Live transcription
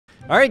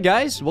Alright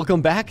guys,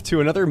 welcome back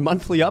to another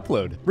monthly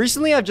upload.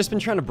 Recently I've just been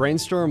trying to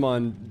brainstorm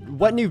on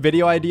what new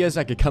video ideas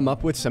I could come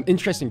up with, some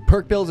interesting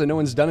perk builds that no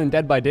one's done in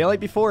Dead by Daylight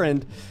before,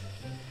 and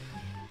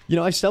you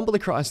know, I stumbled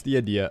across the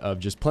idea of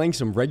just playing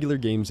some regular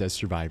games as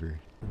Survivor.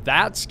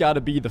 That's gotta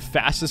be the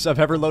fastest I've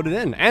ever loaded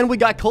in, and we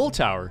got Coal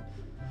Tower.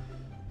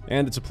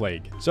 And it's a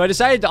plague. So I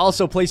decided to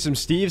also play some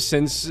Steve,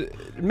 since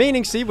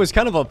maining Steve was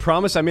kind of a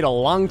promise I made a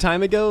long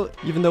time ago,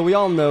 even though we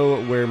all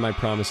know where my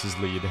promises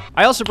lead.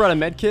 I also brought a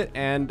medkit,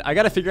 and I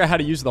gotta figure out how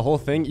to use the whole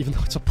thing, even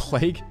though it's a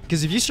plague.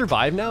 Because if you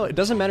survive now, it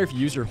doesn't matter if you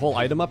use your whole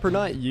item up or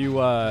not, you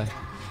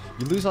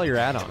lose all your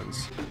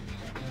add-ons.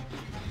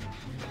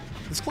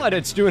 This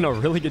Claudette's doing a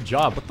really good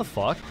job. What the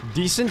fuck?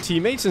 Decent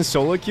teammates in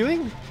solo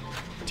queuing?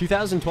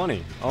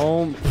 2020.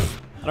 Oh,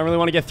 I don't really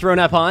want to get thrown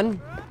up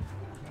on.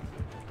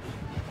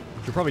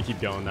 Should probably keep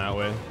going that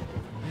way.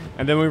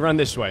 And then we run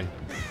this way.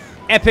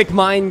 Epic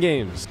mind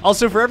games.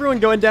 Also, for everyone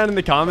going down in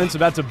the comments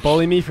about to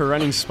bully me for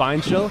running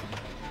Spine Chill,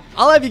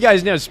 I'll have you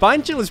guys know,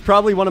 Spine Chill is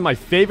probably one of my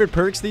favorite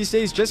perks these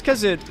days, just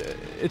because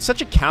it's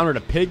such a counter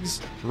to pigs,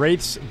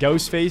 wraiths,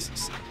 ghost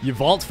faces. You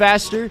vault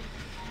faster.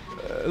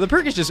 The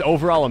perk is just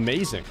overall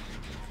amazing.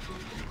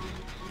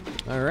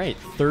 Alright,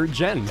 3rd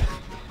gen.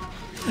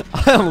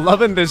 I'm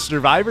loving this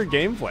Survivor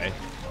gameplay.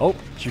 Oh,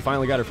 she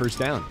finally got her first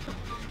down.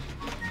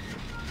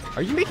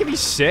 Are you making me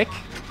sick?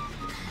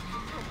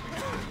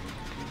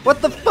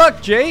 What the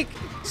fuck, Jake?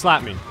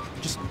 Slap me.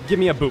 Just give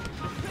me a boop.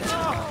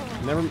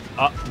 Never.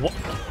 What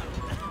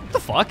the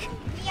fuck?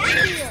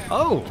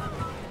 Oh,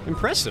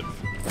 impressive.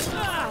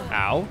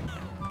 Ow.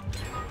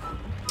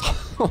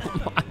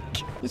 Oh my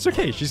God. It's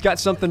okay. She's got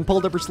something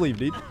pulled up her sleeve,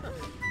 dude.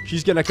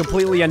 She's gonna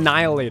completely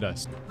annihilate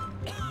us.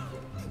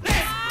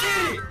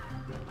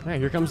 Alright,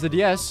 here comes the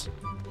DS.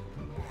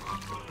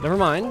 Never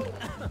mind.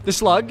 The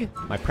slug.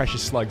 My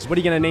precious slugs. What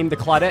are you gonna name the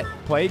Claudette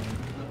plague?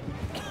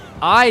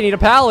 I need a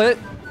pallet.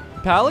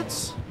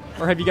 Pallets?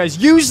 Or have you guys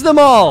used them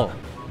all?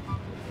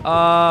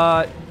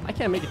 I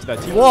can't make it to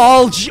that team.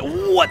 Whoa,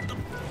 what the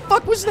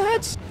fuck was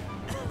that?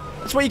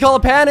 That's what you call a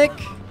panic.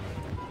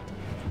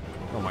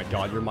 Oh my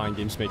God, your mind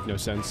games make no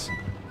sense.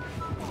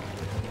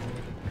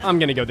 I'm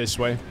gonna go this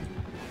way.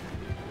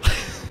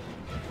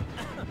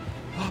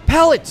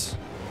 Pallets!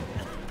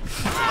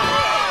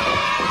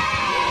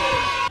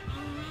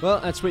 Well,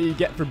 that's what you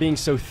get for being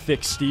so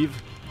thick,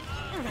 Steve.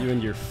 You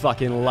and your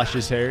fucking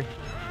luscious hair.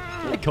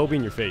 Like Kobe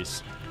in your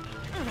face.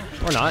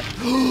 Or not.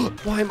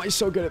 Why am I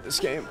so good at this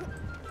game?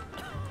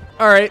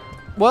 Alright,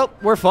 well,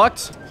 we're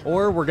fucked.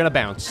 Or we're gonna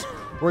bounce.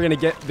 We're gonna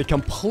get the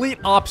complete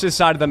opposite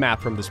side of the map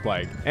from this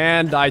plague.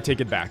 And I take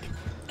it back.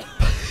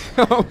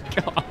 Oh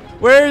God.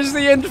 Where's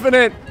the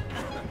infinite?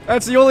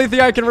 That's the only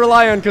thing I can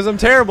rely on, because I'm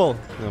terrible.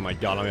 Oh my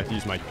God, I'm gonna have to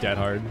use my dead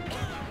hard.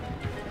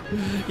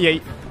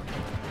 Yay.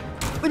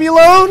 Leave me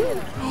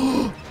alone!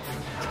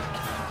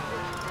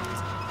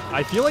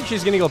 I feel like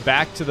she's gonna go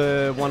back to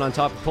the one on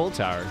top of Coal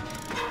Tower.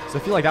 So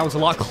I feel like that one's a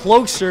lot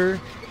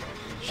closer.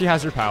 She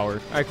has her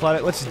power. Alright,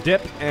 Claudette, let's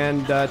dip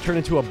and turn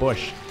into a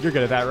bush. You're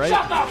good at that, right?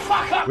 Shut the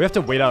fuck up! We have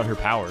to wait out her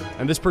power.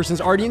 And this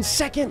person's already in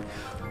 2nd.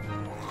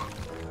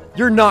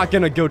 You're not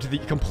gonna go to the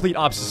complete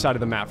opposite side of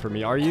the map for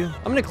me, are you?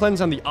 I'm gonna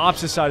cleanse on the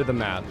opposite side of the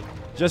map,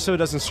 just so it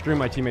doesn't screw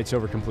my teammates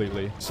over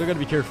completely. Still gotta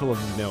be careful of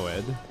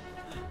Noed.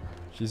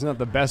 She's not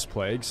the best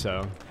plague,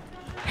 so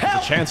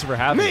there's a chance of her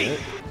having it.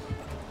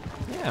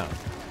 Yeah.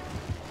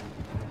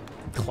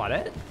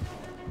 Claudette?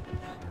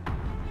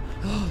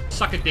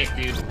 Suck a dick,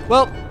 dude.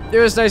 Well, it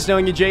was nice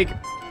knowing you, Jake.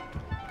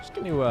 Just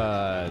gonna,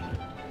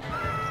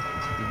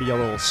 be a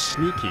little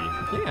sneaky.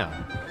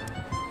 Yeah.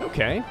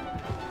 Okay.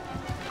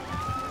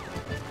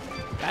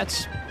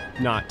 That's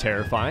not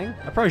terrifying.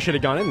 I probably should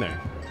have gone in there.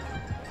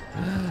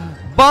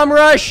 Bomb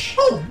rush!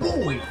 Oh,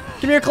 boy!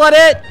 Come here,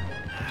 Claudette!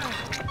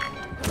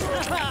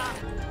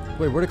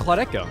 Wait, where did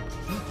Claudette go?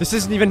 This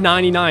isn't even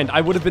 99. I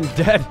would have been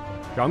dead.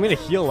 Yo, I'm gonna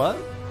heal up.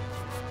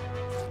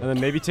 And then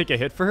maybe take a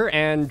hit for her,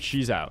 and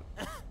she's out.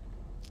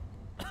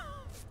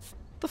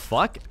 The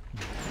fuck?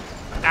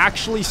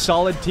 Actually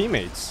solid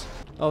teammates.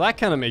 Oh, that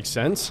kind of makes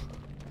sense.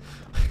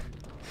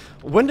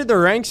 When did the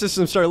rank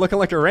system start looking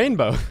like a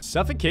rainbow?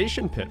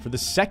 Suffocation Pit for the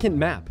 2nd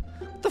map.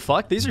 What the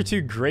fuck? These are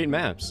 2 great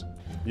maps.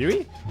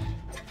 Yui?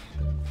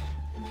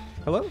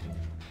 Hello?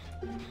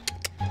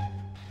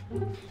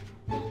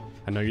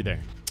 I know you're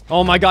there.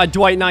 Oh my God,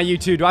 Dwight, not you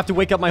too. Do I have to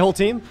wake up my whole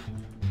team?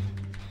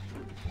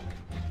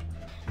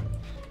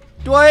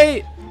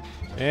 Dwight!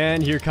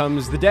 And here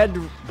comes the dead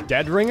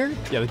ringer?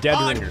 Yeah, the dead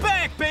ringer. I'm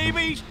back,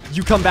 baby!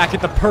 You come back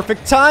at the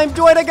perfect time,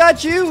 Dwight, I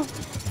got you!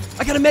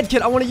 I got a med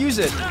kit, I want to use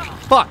it.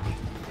 Fuck.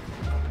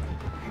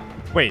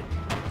 Wait.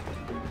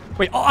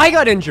 Wait, oh, I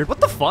got injured. What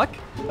the fuck?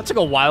 That took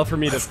a while for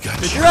me to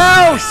figure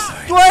out.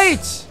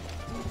 Dwight!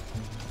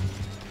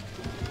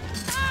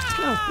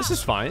 No, this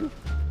is fine.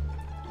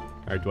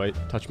 Alright, Dwight,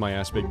 touch my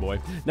ass, big boy.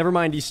 Never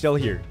mind, he's still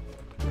here.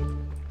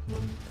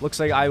 Looks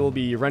like I will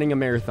be running a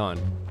marathon.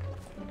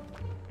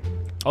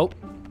 Oh.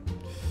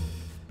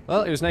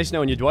 Well, it was nice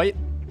knowing you, Dwight.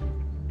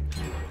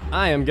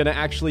 I am gonna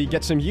actually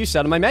get some use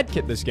out of my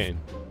medkit this game.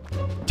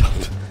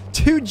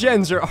 2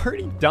 gens are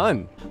already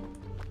done.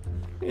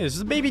 Yeah, this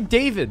is baby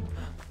David.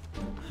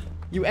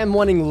 You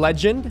M1ing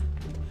legend.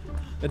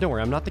 Don't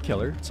worry, I'm not the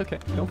killer. It's okay.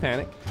 Don't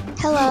panic.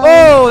 Hello.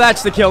 Oh,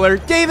 that's the killer.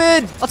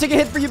 David! I'll take a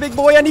hit for you, big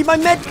boy. I need my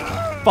med.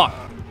 Fuck.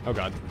 Oh,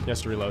 God. He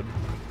has to reload.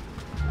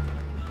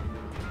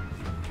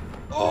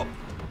 Oh.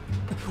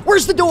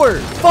 Where's the door?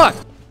 Fuck.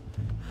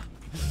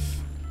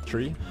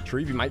 Tree,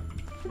 we might.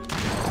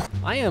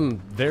 I am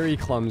very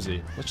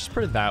clumsy. Let's just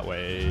put it that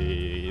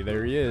way.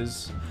 There he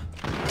is.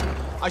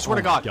 I swear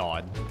to God.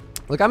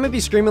 Look, I'm gonna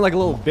be screaming like a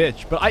little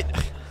bitch, but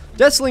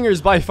Deathslinger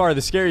is by far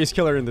the scariest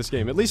killer in this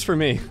game, at least for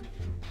me.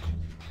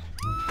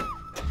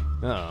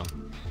 Uh oh.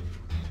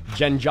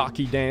 Gen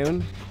jockey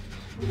down.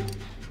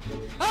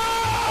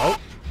 Oh.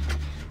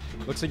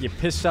 Looks like you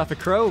pissed off a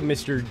crow,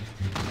 Mr.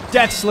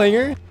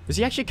 Deathslinger. Is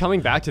he actually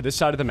coming back to this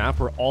side of the map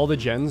where all the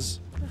gens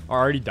are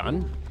already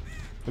done?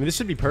 I mean, this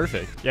would be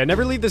perfect. Yeah,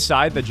 never leave the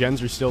side that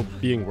gens are still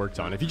being worked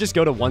on. If you just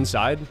go to one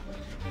side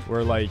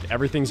where, like,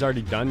 everything's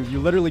already done, you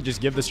literally just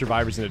give the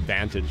survivors an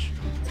advantage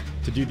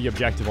to do the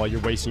objective while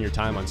you're wasting your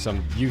time on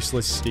some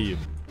useless Steve.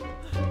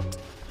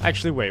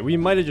 Actually, wait. We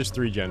might have just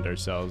 3-gen'd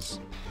ourselves.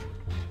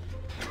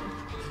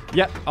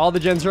 Yep, all the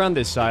gens are on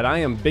this side. I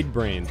am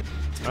big-brained.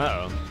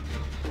 Uh-oh.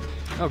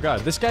 Oh,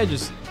 God. This guy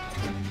just...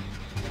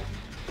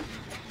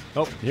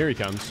 Oh, here he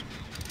comes.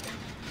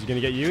 Is he gonna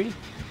get Yui?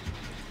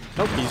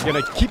 Nope, he's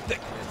gonna keep the...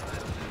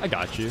 I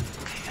got you.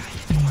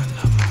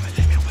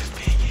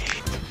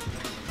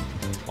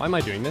 Why am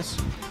I doing this?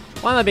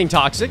 Why am I being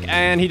toxic?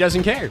 And he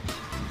doesn't care.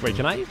 Wait,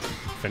 can I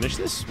finish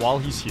this while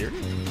he's here?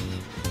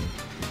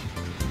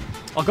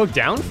 I'll go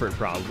down for it,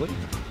 probably.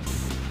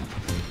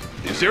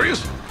 You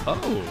serious?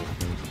 Oh.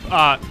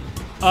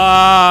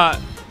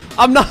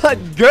 I'm not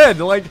good,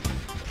 like...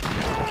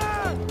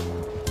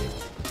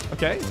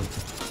 Okay.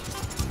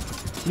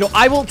 No,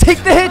 I will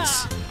take the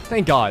hits!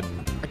 Thank God.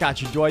 I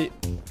got you, Dwight.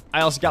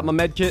 I also got my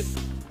med kit.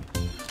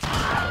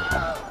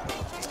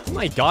 Oh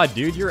my God,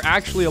 dude, you're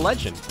actually a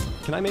legend.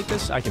 Can I make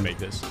this? I can make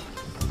this.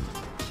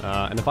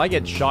 And if I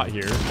get shot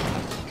here,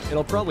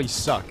 it'll probably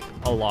suck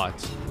a lot.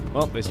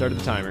 Well, they started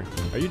the timer.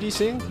 Are you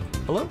DCing?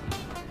 Hello?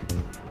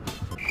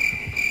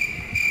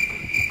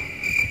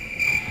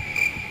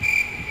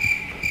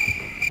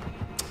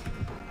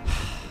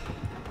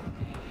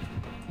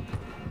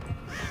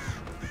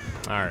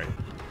 All right.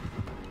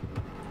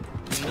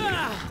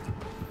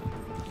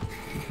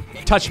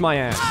 Touch my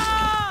ass.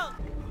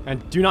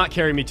 And do not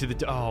carry me to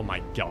the... Oh my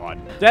God.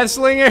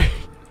 Deathslinger!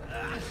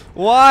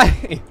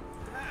 Why?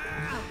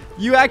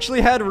 You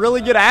actually had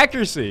really good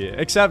accuracy,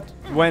 except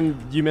when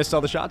you missed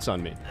all the shots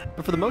on me.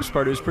 But for the most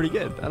part, it was pretty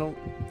good. I don't...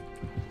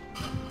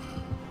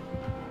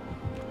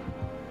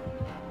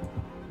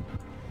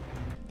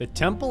 The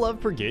Temple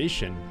of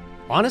Purgation.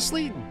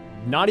 Honestly,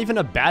 not even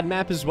a bad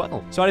map as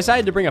well. So I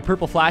decided to bring a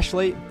purple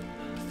flashlight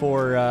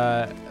for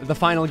the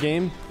final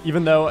game,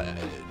 even though...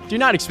 do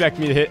not expect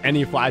me to hit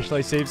any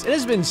flashlight saves. It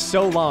has been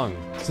so long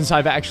since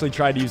I've actually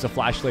tried to use a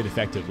flashlight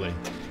effectively.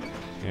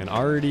 And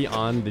already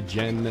on the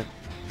gen...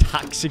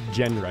 toxic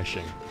gen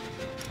rushing.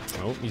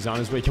 Oh, he's on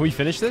his way. Can we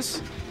finish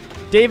this?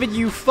 David,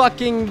 you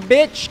fucking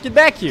bitch! Get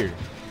back here!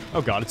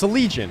 Oh God, it's a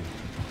legion.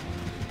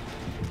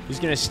 He's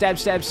gonna stab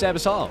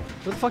us all.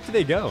 Where the fuck did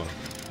they go?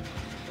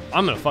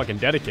 I'm gonna fucking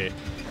dedicate.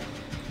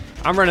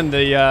 I'm running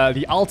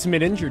the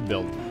ultimate injured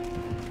build.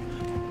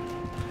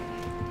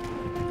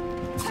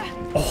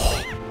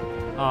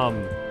 Oh.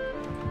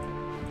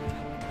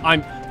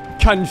 I'm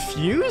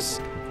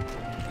confused?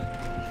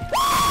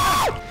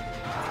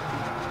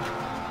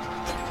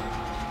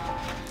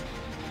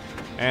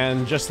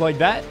 And just like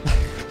that,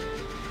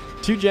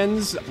 2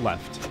 gens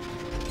left.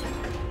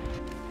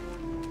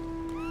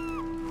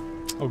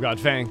 Oh God,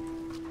 Fang.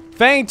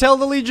 Fang, tell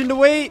the Legion to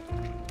wait!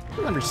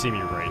 He'll never see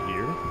me right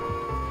here.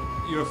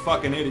 You're a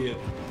fucking idiot.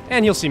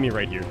 And he'll see me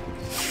right here.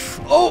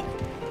 Oh!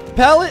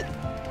 Pallet!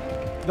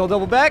 They'll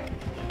double back,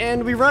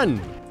 and we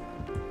run.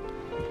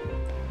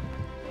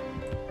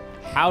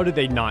 How did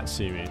they not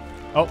see me?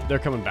 Oh, they're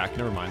coming back.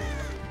 Never mind.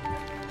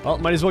 Well,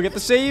 might as well get the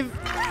save.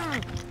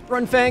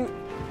 Run, Fang.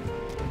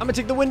 I'm gonna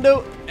take the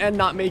window and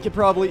not make it,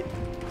 probably.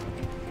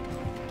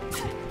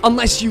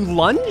 Unless you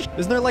lunge?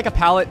 Isn't there like a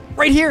pallet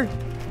right here?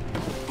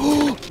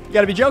 You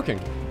gotta be joking.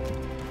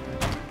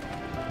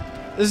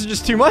 This is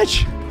just too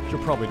much. She'll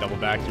probably double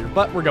back here,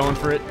 but we're going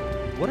for it.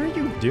 What are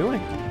you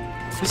doing?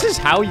 This is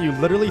how you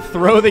literally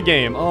throw the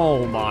game.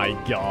 Oh my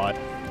God.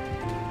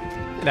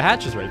 The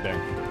hatch is right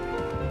there.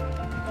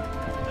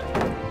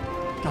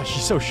 God,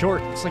 she's so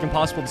short. It's like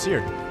impossible to see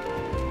her.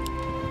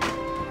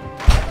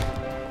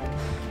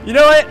 You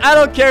know what? I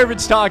don't care if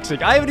it's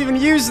toxic. I haven't even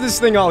used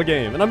this thing all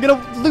game. And I'm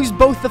gonna lose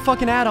both the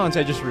fucking add-ons,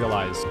 I just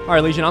realized.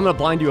 Alright, Legion, I'm gonna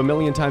blind you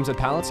 1,000,000 times at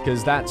pallets,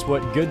 because that's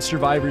what good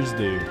survivors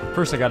do.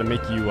 First, I gotta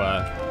make you,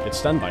 get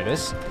stunned by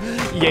this.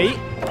 Yay.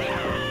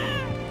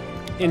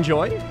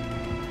 Enjoy.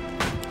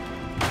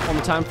 One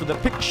more time for the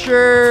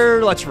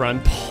picture. Let's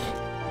run.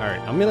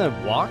 Alright, I'm gonna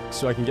walk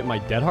so I can get my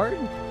dead hard.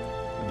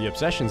 The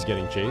Obsession's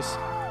getting chased.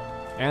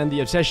 And the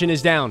Obsession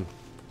is down.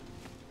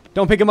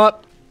 Don't pick him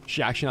up. Is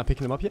she actually not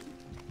picking him up yet?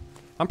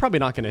 I'm probably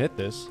not going to hit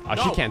this. Oh,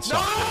 she can't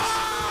stop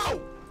this.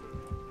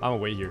 I'm gonna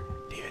wait here.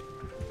 David,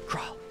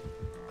 crawl.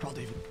 Crawl,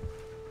 David.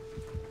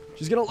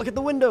 She's gonna look at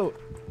the window.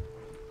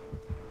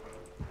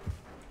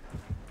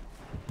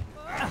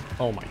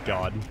 Oh my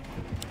god.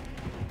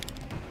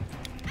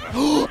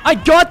 I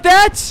got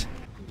that!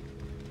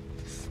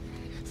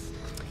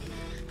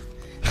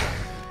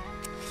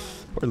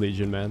 Poor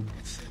Legion, man.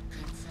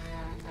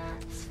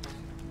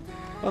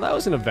 Well, that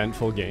was an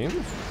eventful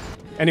game.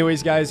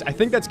 Anyways, guys, I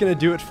think that's going to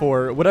do it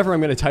for whatever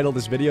I'm going to title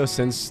this video,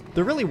 since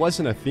there really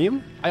wasn't a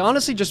theme. I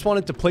honestly just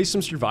wanted to play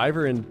some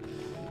Survivor, and,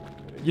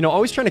 you know,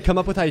 always trying to come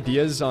up with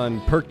ideas on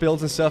perk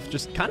builds and stuff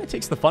just kind of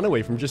takes the fun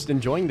away from just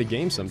enjoying the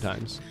game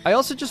sometimes. I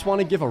also just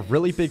want to give a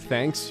really big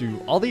thanks to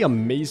all the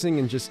amazing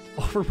and just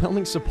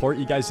overwhelming support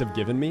you guys have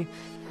given me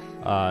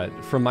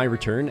from my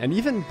return, and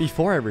even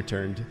before I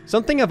returned.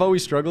 Something I've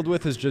always struggled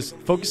with is just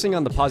focusing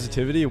on the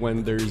positivity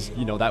when there's,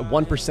 you know, that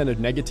 1% of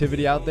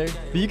negativity out there.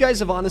 But you guys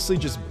have honestly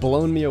just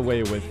blown me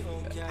away with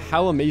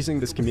how amazing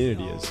this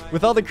community is.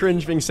 With all the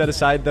cringe being set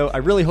aside though, I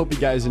really hope you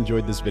guys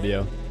enjoyed this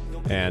video,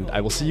 and I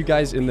will see you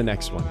guys in the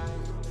next one.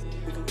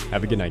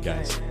 Have a good night,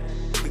 guys.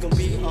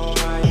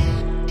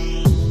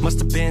 Must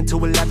have been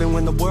 211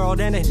 when the world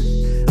ended.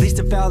 At least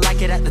it felt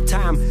like it at the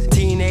time.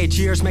 Teenage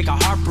years make a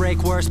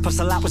heartbreak worse. Plus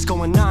a lot was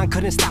going on,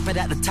 couldn't stop it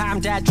at the time.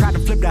 Dad tried to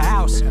flip the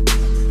house.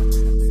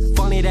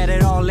 Funny that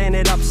it all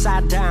ended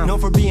upside down. Known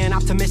for being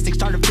optimistic,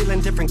 started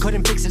feeling different.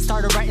 Couldn't fix it,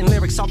 started writing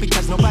lyrics all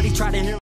because nobody tried to hear